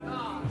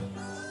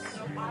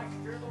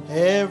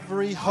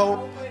only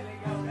hope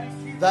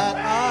that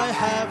I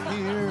have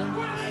here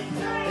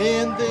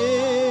in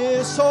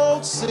this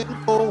old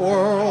sinful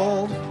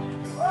world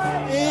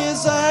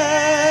is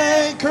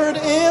anchored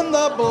in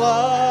the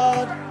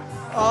blood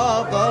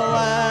of the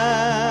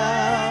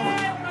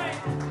Lamb.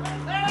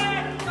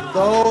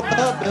 Though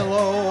the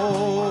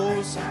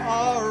billows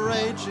are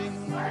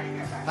raging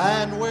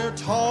and we're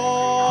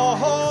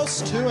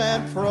tossed to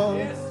and fro,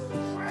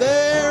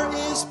 there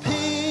is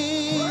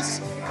peace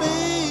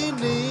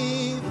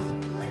beneath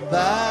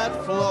that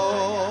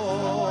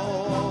flow.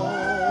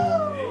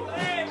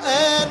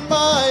 And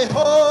my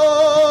hope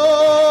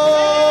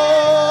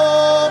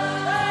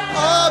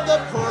of the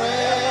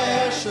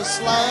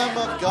precious Lamb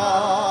of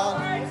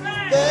God,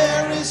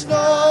 there is no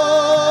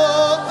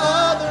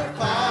other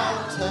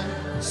fountain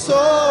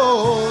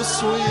so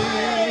sweet.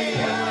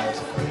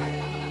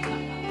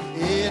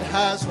 It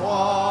has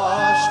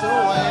washed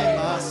away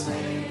my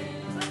sin,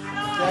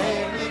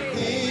 gave me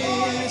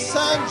peace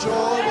and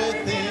joy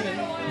within.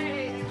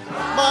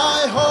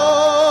 My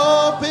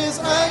hope is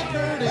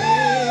anchored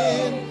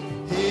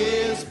in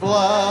His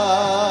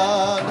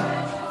blood.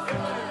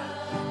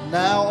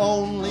 Now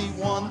only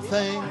one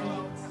thing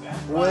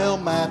will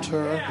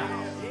matter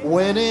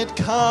when it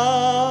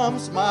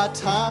comes my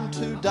time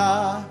to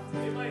die.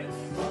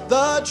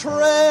 The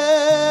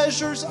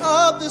treasures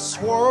of this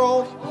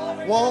world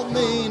won't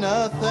mean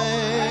a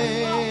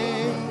thing.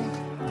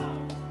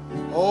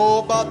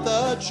 Oh, but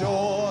the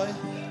joy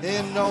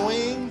in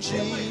knowing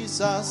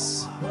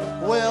Jesus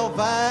will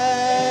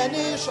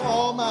vanish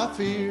all my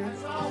fear,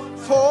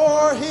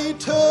 for He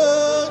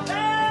took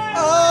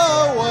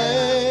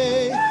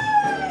away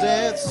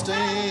death's sting.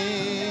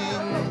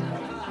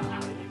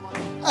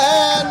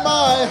 And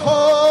my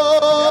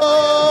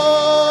hope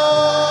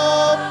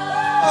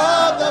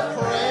of the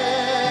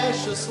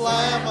precious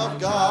Lamb of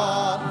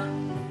God,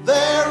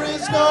 there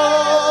is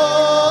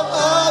no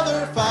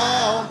other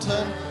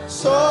fountain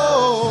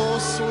so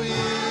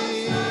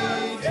sweet.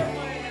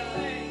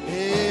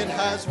 It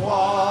has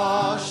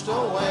washed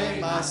away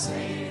my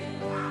sin,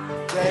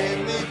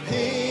 gave me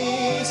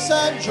peace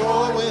and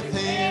joy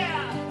within.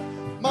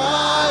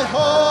 My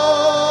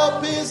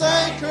hope is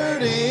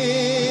anchored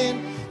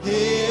in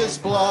His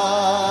blood.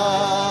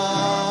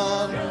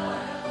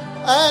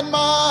 And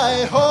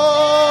my hope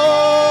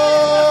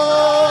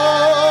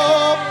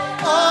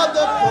of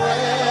the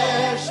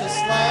precious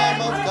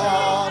Lamb of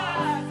God,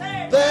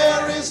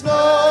 there is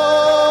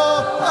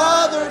no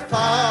other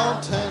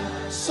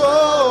fountain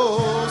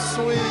so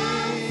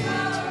sweet.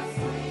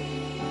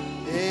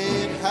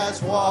 It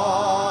has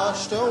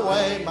washed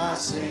away my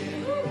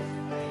sin,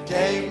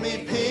 gave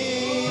me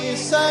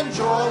peace and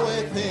joy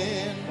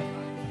within.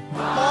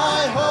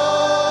 My hope